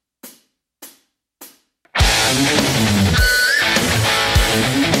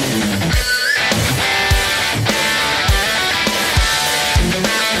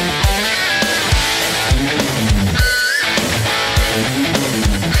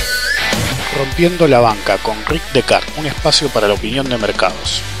Rompiendo la banca con Rick Descartes, un espacio para la opinión de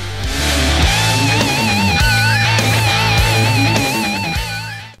mercados.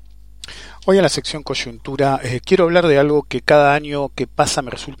 Hoy en la sección coyuntura quiero hablar de algo que cada año que pasa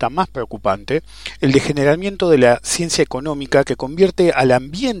me resulta más preocupante, el degeneramiento de la ciencia económica que convierte al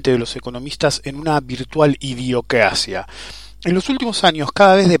ambiente de los economistas en una virtual idiocracia. En los últimos años,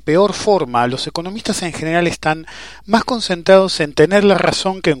 cada vez de peor forma, los economistas en general están más concentrados en tener la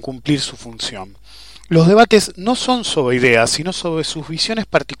razón que en cumplir su función. Los debates no son sobre ideas, sino sobre sus visiones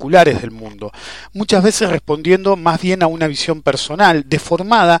particulares del mundo, muchas veces respondiendo más bien a una visión personal,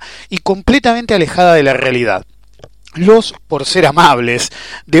 deformada y completamente alejada de la realidad. Los, por ser amables,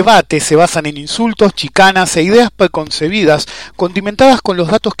 debates se basan en insultos, chicanas e ideas preconcebidas, condimentadas con los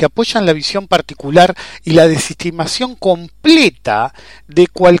datos que apoyan la visión particular y la desestimación completa de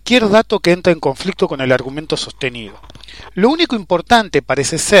cualquier dato que entre en conflicto con el argumento sostenido. Lo único importante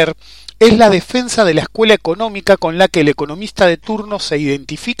parece ser es la defensa de la escuela económica con la que el economista de turno se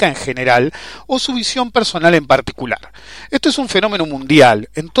identifica en general o su visión personal en particular. Esto es un fenómeno mundial.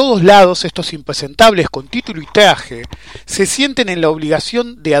 En todos lados estos impresentables con título y traje se sienten en la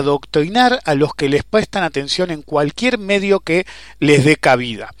obligación de adoctrinar a los que les prestan atención en cualquier medio que les dé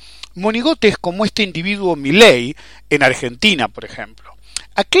cabida. Monigotes como este individuo Milei en Argentina, por ejemplo.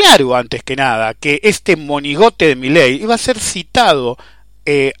 Aclaro antes que nada que este monigote de Milei iba a ser citado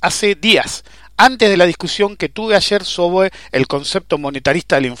hace días, antes de la discusión que tuve ayer sobre el concepto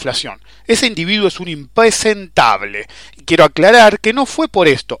monetarista de la inflación. Ese individuo es un impresentable. Y quiero aclarar que no fue por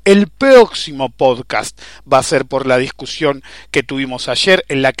esto. El próximo podcast va a ser por la discusión que tuvimos ayer,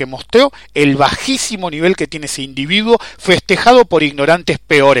 en la que mostró el bajísimo nivel que tiene ese individuo, festejado por ignorantes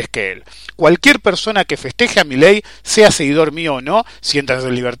peores que él. Cualquier persona que festeje a Milei, sea seguidor mío o no, siéntanse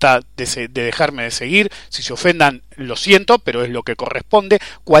en libertad de dejarme de seguir. Si se ofendan, lo siento, pero es lo que corresponde.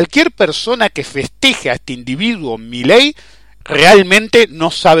 Cualquier persona que festeje a este individuo Milei realmente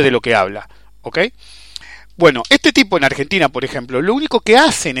no sabe de lo que habla, ¿ok? Bueno, este tipo en Argentina, por ejemplo, lo único que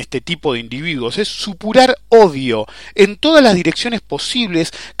hacen este tipo de individuos es supurar odio en todas las direcciones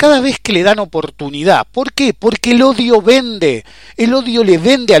posibles cada vez que le dan oportunidad. ¿Por qué? Porque el odio vende. El odio le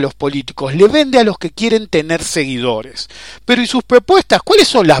vende a los políticos, le vende a los que quieren tener seguidores. Pero ¿y sus propuestas? ¿Cuáles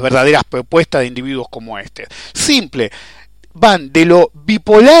son las verdaderas propuestas de individuos como este? Simple, van de lo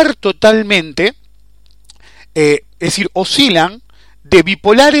bipolar totalmente, es decir, oscilan de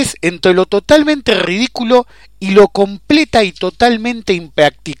bipolares entre lo totalmente ridículo y lo completa y totalmente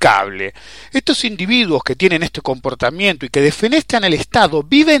impracticable. Estos individuos que tienen este comportamiento y que defenestran al Estado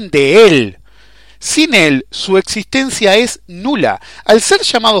viven de él. Sin él, su existencia es nula. Al ser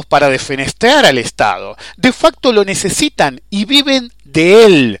llamados para defenestrar al Estado, de facto lo necesitan y viven de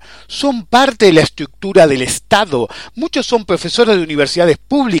él. Son parte de la estructura del Estado. Muchos son profesores de universidades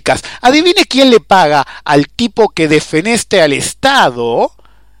públicas. Adivine quién le paga al tipo que defenestre al Estado,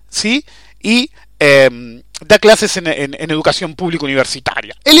 ¿sí? Y da clases en educación pública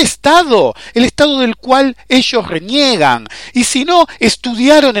universitaria. El Estado del cual ellos reniegan. Y si no,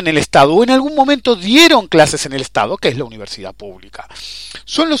 estudiaron en el Estado o en algún momento dieron clases en el Estado, que es la universidad pública.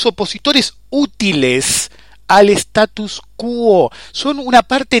 Son los opositores útiles al status quo, son una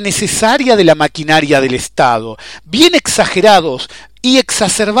parte necesaria de la maquinaria del Estado, bien exagerados y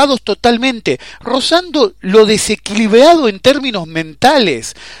exacerbados totalmente, rozando lo desequilibrado en términos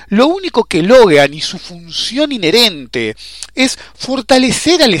mentales. Lo único que logran y su función inherente es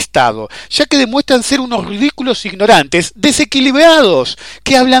fortalecer al Estado, ya que demuestran ser unos ridículos ignorantes, desequilibrados,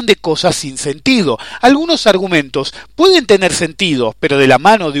 que hablan de cosas sin sentido. Algunos argumentos pueden tener sentido, pero de la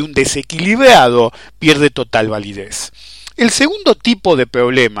mano de un desequilibrado pierde total validez. El segundo tipo de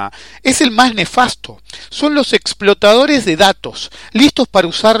problema es el más nefasto. Son los explotadores de datos, listos para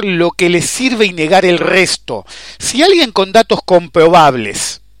usar lo que les sirve y negar el resto. Si alguien con datos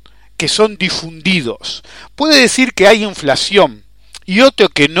comprobables, que son difundidos, puede decir que hay inflación y otro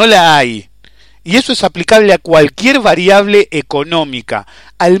que no la hay, y eso es aplicable a cualquier variable económica,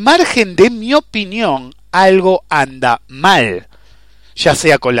 al margen de mi opinión, algo anda mal. Ya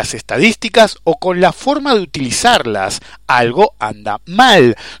sea con las estadísticas o con la forma de utilizarlas, algo anda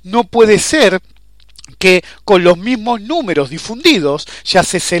mal. No puede ser que con los mismos números difundidos ya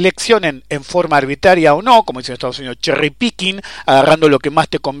se seleccionen en forma arbitraria o no, como dicen en Estados Unidos, cherry picking, agarrando lo que más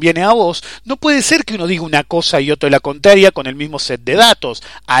te conviene a vos. No puede ser que uno diga una cosa y otro la contraria con el mismo set de datos.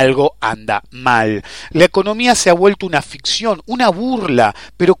 Algo anda mal. La economía se ha vuelto una ficción, una burla,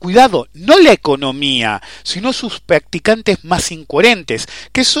 pero cuidado, no la economía, sino sus practicantes más incoherentes,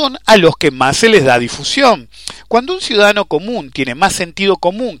 que son a los que más se les da difusión. Cuando un ciudadano común tiene más sentido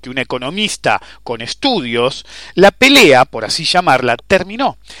común que un economista con estudios, la pelea, por así llamarla,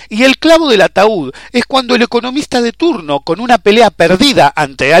 terminó. Y el clavo del ataúd es cuando el economista de turno, con una pelea perdida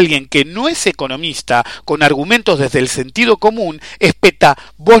ante alguien que no es economista, con argumentos desde el sentido común, espeta: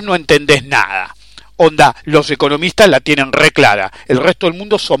 vos no entendés nada. Onda, los economistas la tienen re clara, el resto del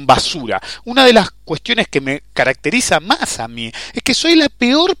mundo son basura. Una de las cuestiones que me caracteriza más a mí es que soy la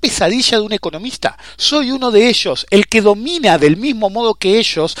peor pesadilla de un economista. Soy uno de ellos, el que domina del mismo modo que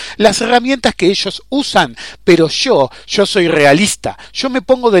ellos las herramientas que ellos usan. Pero yo soy realista. Yo me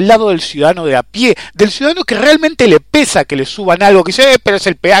pongo del lado del ciudadano de a pie, del ciudadano que realmente le pesa que le suban algo, que dice, pero es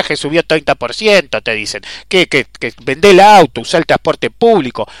el peaje, subió 30%, te dicen, que vendé el auto, usá el transporte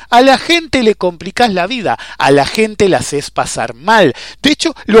público. A la gente le complicás la vida, a la gente la haces pasar mal. De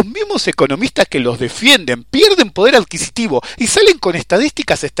hecho, los mismos economistas que los defienden pierden poder adquisitivo y salen con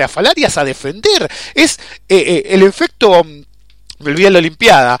estadísticas estrafalarias a defender. Es el efecto, me olvidé la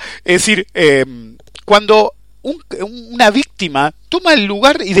Olimpiada, es decir, cuando una víctima toma el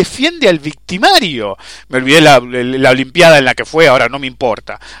lugar y defiende al victimario. Me olvidé la Olimpiada en la que fue, ahora no me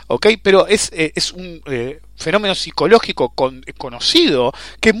importa, ¿ok? Pero es un fenómeno psicológico conocido,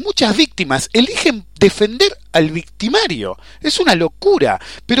 que muchas víctimas eligen defender al victimario. Es una locura.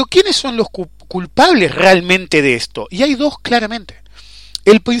 Pero ¿quiénes son los culpables realmente de esto? Y hay dos claramente.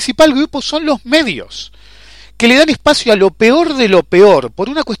 El principal grupo son los medios, que le dan espacio a lo peor de lo peor, por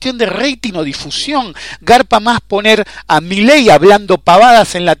una cuestión de rating o difusión. Garpa más poner a Milei hablando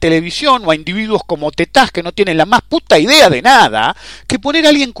pavadas en la televisión o a individuos como Tetaz que no tienen la más puta idea de nada, que poner a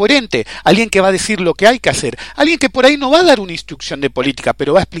alguien coherente, alguien que va a decir lo que hay que hacer, alguien que por ahí no va a dar una instrucción de política,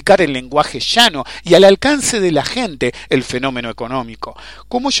 pero va a explicar en lenguaje llano y al alcance de la gente el fenómeno económico.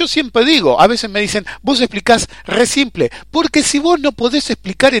 Como yo siempre digo, a veces me dicen, vos explicás re simple, porque si vos no podés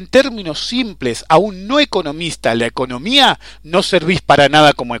explicar en términos simples a un no economista la economía, no servís para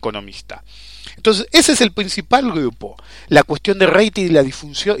nada como economista. Entonces, ese es el principal grupo. La cuestión de rating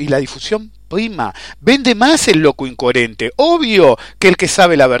y la difusión prima. Vende más el loco incoherente, obvio, que el que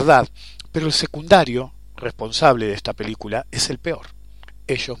sabe la verdad. Pero el secundario responsable de esta película es el peor,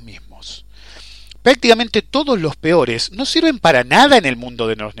 ellos mismos. Prácticamente todos los peores no sirven para nada en el mundo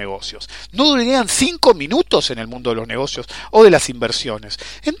de los negocios. No durarían 5 minutos en el mundo de los negocios o de las inversiones.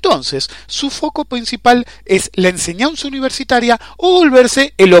 Entonces, su foco principal es la enseñanza universitaria o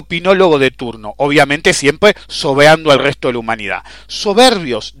volverse el opinólogo de turno. Obviamente siempre sobeando al resto de la humanidad.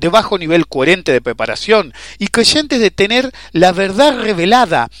 Soberbios, de bajo nivel coherente de preparación y creyentes de tener la verdad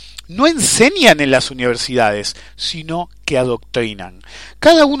revelada. No enseñan en las universidades, sino que adoctrinan.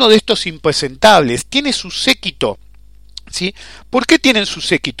 Cada uno de estos impresentables tiene su séquito. ¿Sí? ¿Por qué tienen su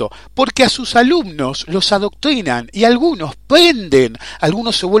séquito? Porque a sus alumnos los adoctrinan y algunos prenden,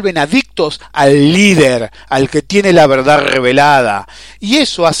 algunos se vuelven adictos al líder, al que tiene la verdad revelada. Y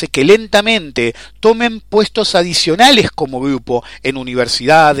eso hace que lentamente tomen puestos adicionales como grupo en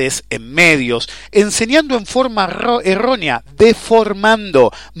universidades, en medios, enseñando en forma errónea,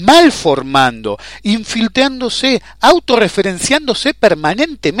 deformando, malformando, infiltrándose, autorreferenciándose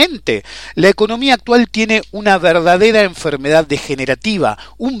permanentemente. La economía actual tiene una verdadera enfermedad degenerativa,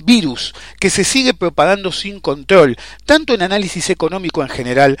 un virus que se sigue propagando sin control, tanto en análisis económico en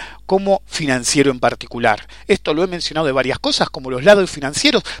general como financiero en particular. Esto lo he mencionado de varias cosas, como los lados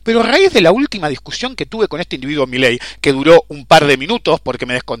financieros, pero a raíz de la última discusión que tuve con este individuo Milei, que duró un par de minutos porque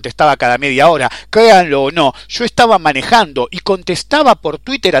me descontestaba cada media hora, créanlo o no, yo estaba manejando y contestaba por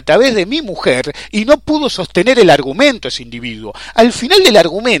Twitter a través de mi mujer y no pudo sostener el argumento ese individuo. Al final del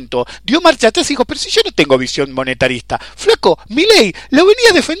argumento dio marcha atrás y dijo, pero si yo no tengo visión monetarista. Flaco, Milei lo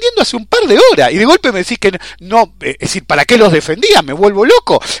venía defendiendo hace un par de horas y de golpe me decís que no, es decir, ¿para qué los defendía? Me vuelvo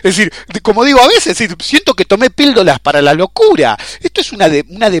loco. Es decir, como digo a veces, es decir, siento que tomé píldoras para la locura. Esto es una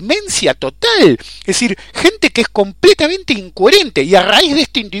demencia total. Es decir, gente que es completamente incoherente y a raíz de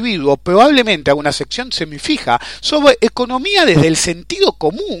este individuo probablemente haga una sección semifija sobre economía desde el sentido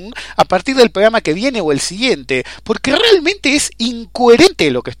común a partir del programa que viene o el siguiente, porque realmente es incoherente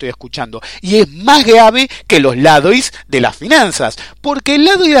lo que estoy escuchando y es más grave que los lados de las finanzas, porque el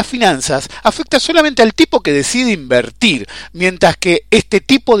lado de las finanzas afecta solamente al tipo que decide invertir, mientras que este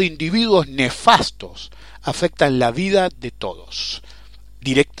tipo de individuos nefastos afectan la vida de todos,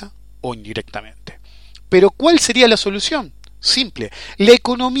 directa o indirectamente. Pero ¿cuál sería la solución? Simple. La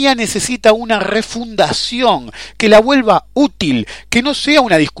economía necesita una refundación que la vuelva útil, que no sea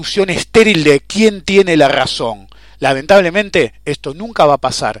una discusión estéril de quién tiene la razón. Lamentablemente, esto nunca va a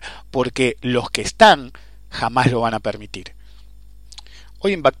pasar, porque los que están jamás lo van a permitir.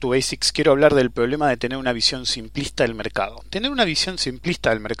 Hoy en Back to Basics quiero hablar del problema de tener una visión simplista del mercado. Tener una visión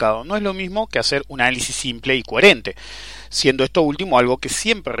simplista del mercado no es lo mismo que hacer un análisis simple y coherente, siendo esto último algo que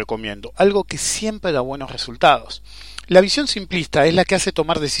siempre recomiendo, algo que siempre da buenos resultados. La visión simplista es la que hace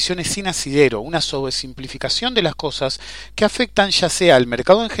tomar decisiones sin asidero, una sobresimplificación de las cosas que afectan ya sea al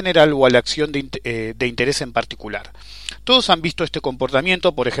mercado en general o a la acción de interés en particular. Todos han visto este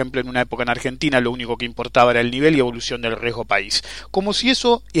comportamiento, por ejemplo, en una época en Argentina lo único que importaba era el nivel y evolución del riesgo país, como si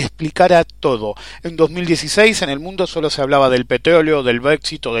eso explicara todo. En 2016 en el mundo solo se hablaba del petróleo, del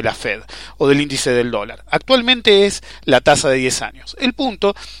Brexit o de la Fed, o del índice del dólar. Actualmente es la tasa de 10 años. El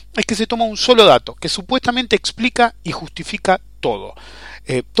punto es que se toma un solo dato, que supuestamente explica y justifica todo.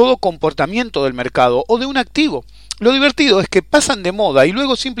 Todo comportamiento del mercado o de un activo. Lo divertido es que pasan de moda y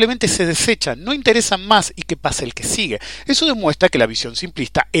luego simplemente se desechan, no interesan más y que pase el que sigue. Eso demuestra que la visión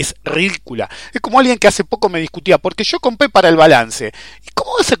simplista es ridícula. Es como alguien que hace poco me discutía, porque yo compré para el balance. ¿Y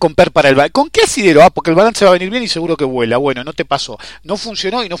cómo vas a comprar para el balance? ¿Con qué asidero? Porque el balance va a venir bien y seguro que vuela. Bueno, no te pasó. No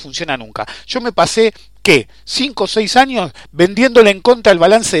funcionó y no funciona nunca. Yo me pasé ¿qué? 5 o 6 años vendiéndole en contra el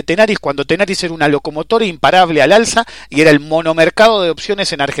balance de Tenaris cuando Tenaris era una locomotora imparable al alza y era el monomercado de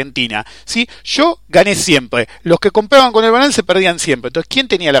opciones en Argentina. ¿Sí? Yo gané siempre. Los que compraban con el balance perdían siempre. Entonces, ¿quién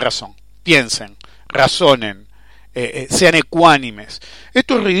tenía la razón? Piensen, razonen, sean ecuánimes.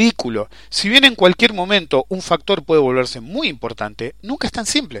 Esto es ridículo. Si bien en cualquier momento un factor puede volverse muy importante, nunca es tan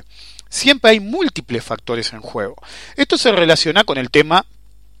simple. Siempre hay múltiples factores en juego. Esto se relaciona con el tema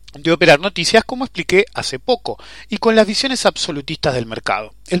de operar noticias, como expliqué hace poco, y con las visiones absolutistas del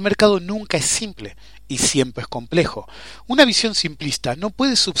mercado. El mercado nunca es simple y siempre es complejo. Una visión simplista no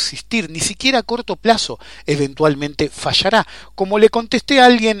puede subsistir ni siquiera a corto plazo, eventualmente fallará. Como le contesté a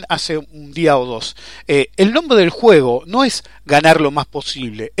alguien hace un día o dos, el nombre del juego no es ganar lo más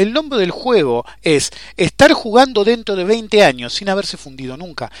posible, el nombre del juego es estar jugando dentro de 20 años sin haberse fundido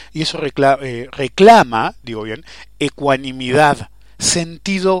nunca, y eso reclama, digo bien, ecuanimidad,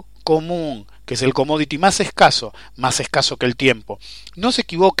 sentido común, que es el commodity más escaso que el tiempo. No se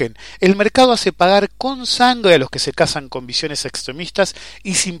equivoquen, el mercado hace pagar con sangre a los que se casan con visiones extremistas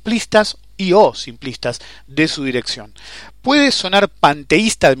y simplistas de su dirección. Puede sonar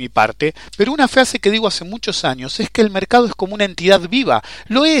panteísta de mi parte, pero una frase que digo hace muchos años es que el mercado es como una entidad viva.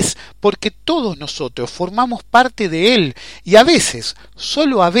 Lo es, porque todos nosotros formamos parte de él y a veces,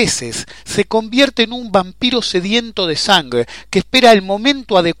 solo a veces, se convierte en un vampiro sediento de sangre que espera el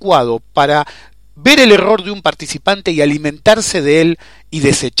momento adecuado para ver el error de un participante y alimentarse de él y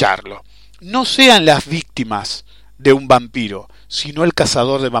desecharlo. No sean las víctimas de un vampiro, sino el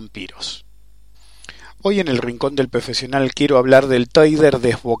cazador de vampiros. Hoy en el Rincón del Profesional quiero hablar del trader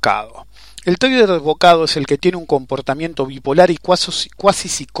desbocado. El trader desbocado es el que tiene un comportamiento bipolar y cuasi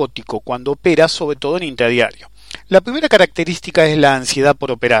psicótico cuando opera, sobre todo en intradiario. La primera característica es la ansiedad por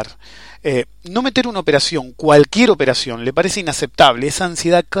operar. No meter una operación, cualquier operación, le parece inaceptable. Esa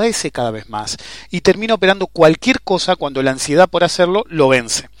ansiedad crece cada vez más y termina operando cualquier cosa cuando la ansiedad por hacerlo lo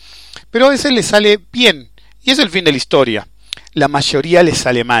vence. Pero a veces le sale bien y es el fin de la historia. La mayoría le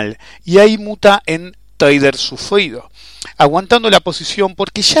sale mal y ahí muta en trader sufrido, aguantando la posición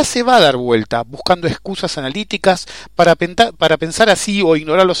porque ya se va a dar vuelta, buscando excusas analíticas para pensar así o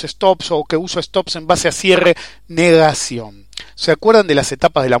ignorar los stops o que uso stops en base a cierre, negación. ¿Se acuerdan de las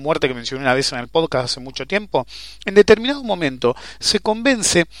etapas de la muerte que mencioné una vez en el podcast hace mucho tiempo? En determinado momento se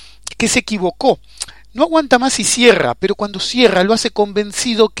convence que se equivocó, no aguanta más y cierra, pero cuando cierra lo hace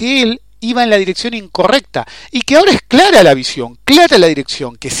convencido que él iba en la dirección incorrecta y que ahora es clara la visión, clara la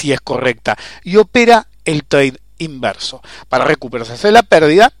dirección que sí es correcta y opera el trade inverso para recuperarse de la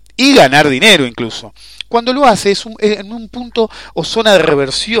pérdida y ganar dinero incluso. Cuando lo hace es en un punto o zona de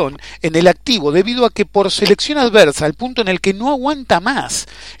reversión en el activo debido a que por selección adversa, al punto en el que no aguanta más,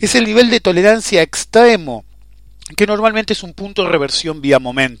 es el nivel de tolerancia extremo, que normalmente es un punto de reversión vía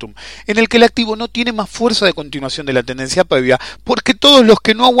momentum, en el que el activo no tiene más fuerza de continuación de la tendencia previa, porque todos los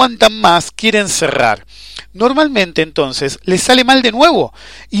que no aguantan más quieren cerrar. Normalmente entonces les sale mal de nuevo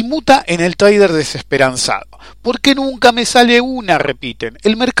y muta en el trader desesperanzado. ¿Por qué nunca me sale una?, repiten.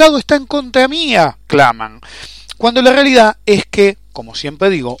 El mercado está en contra mía, claman. Cuando la realidad es que, como siempre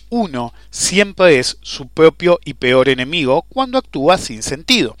digo, uno siempre es su propio y peor enemigo cuando actúa sin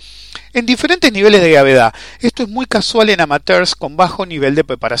sentido. En diferentes niveles de gravedad. Esto es muy casual en amateurs con bajo nivel de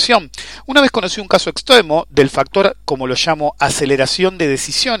preparación. Una vez conocí un caso extremo del factor, como lo llamo, aceleración de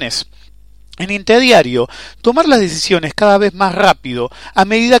decisiones. En interdiario, tomar las decisiones cada vez más rápido, a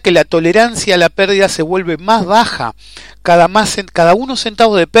medida que la tolerancia a la pérdida se vuelve más baja, cada unos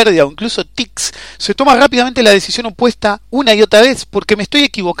centavos de pérdida o incluso tics, se toma rápidamente la decisión opuesta una y otra vez porque me estoy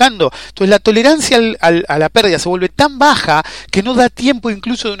equivocando. Entonces la tolerancia a la pérdida se vuelve tan baja que no da tiempo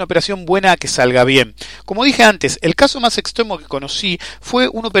incluso de una operación buena a que salga bien. Como dije antes, el caso más extremo que conocí fue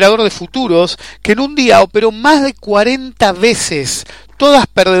un operador de futuros que en un día operó más de 40 veces, todas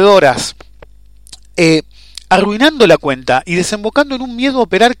perdedoras. Arruinando la cuenta y desembocando en un miedo a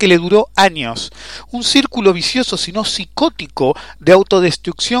operar que le duró años, un círculo vicioso sino psicótico de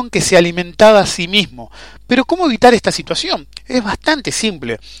autodestrucción que se alimentaba a sí mismo. Pero ¿cómo evitar esta situación? Es bastante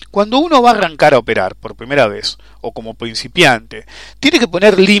simple. Cuando uno va a arrancar a operar por primera vez o como principiante, tiene que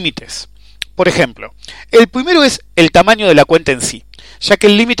poner límites. Por ejemplo, el primero es el tamaño de la cuenta en sí, ya que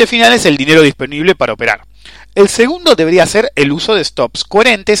el límite final es el dinero disponible para operar. El segundo debería ser el uso de stops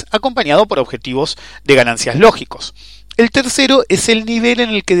coherentes acompañado por objetivos de ganancias lógicos. El tercero es el nivel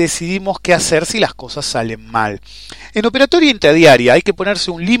en el que decidimos qué hacer si las cosas salen mal. En operatoria intradiaria hay que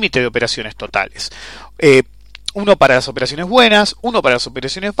ponerse un límite de operaciones totales. Uno para las operaciones buenas, uno para las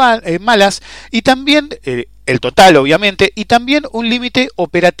operaciones malas y también el total obviamente y también un límite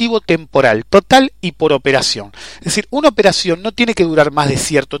operativo temporal, total y por operación. Es decir, una operación no tiene que durar más de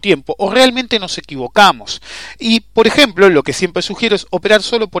cierto tiempo o realmente nos equivocamos. Y por ejemplo, lo que siempre sugiero es operar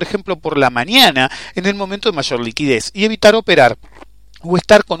solo por ejemplo por la mañana en el momento de mayor liquidez y evitar operar o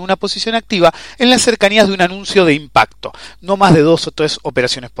estar con una posición activa en las cercanías de un anuncio de impacto, no más de 2 o 3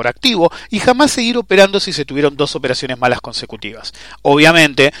 operaciones por activo y jamás seguir operando si se tuvieron 2 operaciones malas consecutivas.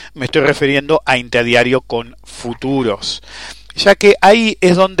 Obviamente me estoy refiriendo a intradiario con futuros, ya que ahí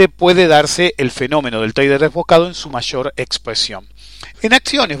es donde puede darse el fenómeno del trader desbocado en su mayor expresión. En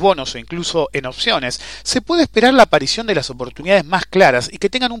acciones, bonos o incluso en opciones, se puede esperar la aparición de las oportunidades más claras y que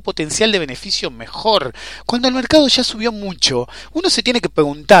tengan un potencial de beneficio mejor. Cuando el mercado ya subió mucho, uno se tiene que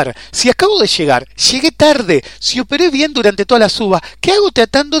preguntar, si acabo de llegar, llegué tarde, si operé bien durante toda la suba, ¿qué hago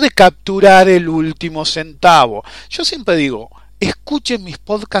tratando de capturar el último centavo? Yo siempre digo, escuchen mis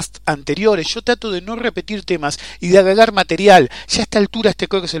podcasts anteriores, yo trato de no repetir temas y de agregar material. Ya a esta altura este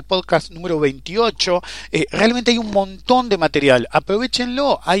creo que es el podcast número 28, realmente hay un montón de material,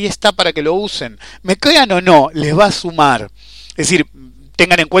 aprovechenlo, ahí está para que lo usen. Me crean o no, les va a sumar. Es decir,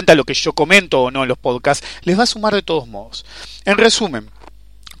 tengan en cuenta lo que yo comento o no en los podcasts, les va a sumar de todos modos. En resumen,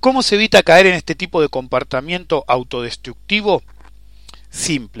 ¿cómo se evita caer en este tipo de comportamiento autodestructivo?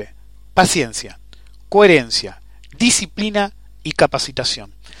 Simple, paciencia, coherencia, disciplina y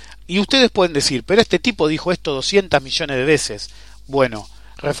capacitación. Y ustedes pueden decir, pero este tipo dijo esto 200 millones de veces. Bueno,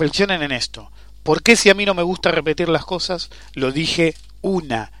 reflexionen en esto. ¿Por qué si a mí no me gusta repetir las cosas, lo dije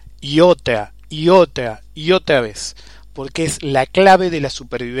una y otra y otra y otra vez? Porque es la clave de la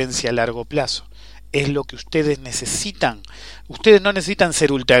supervivencia a largo plazo. Es lo que ustedes necesitan. Ustedes no necesitan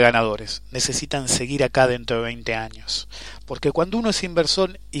ser ultra ganadores, necesitan seguir acá dentro de 20 años. Porque cuando uno es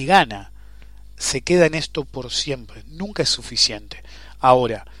inversor y gana, se queda en esto por siempre, nunca es suficiente.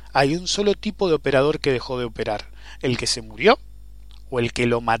 Ahora, hay un solo tipo de operador que dejó de operar, el que se murió o el que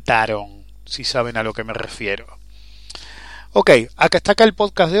lo mataron, si saben a lo que me refiero. Ok, acá está el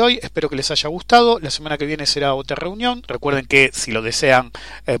podcast de hoy, espero que les haya gustado, la semana que viene será otra reunión, recuerden que si lo desean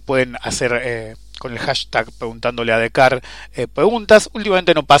pueden hacer con el hashtag preguntándole a Decar preguntas,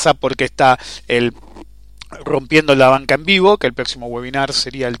 últimamente no pasa porque está el Rompiendo la Banca en Vivo, que el próximo webinar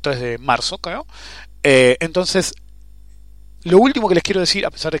sería el 3 de marzo, creo. Entonces, lo último que les quiero decir,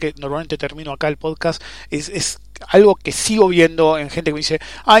 a pesar de que normalmente termino acá el podcast, es algo que sigo viendo en gente que me dice,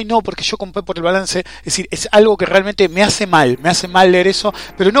 ay no, porque yo compré por el balance. Es decir, es algo que realmente me hace mal leer eso,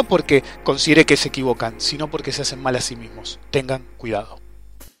 pero no porque considere que se equivocan, sino porque se hacen mal a sí mismos. Tengan cuidado.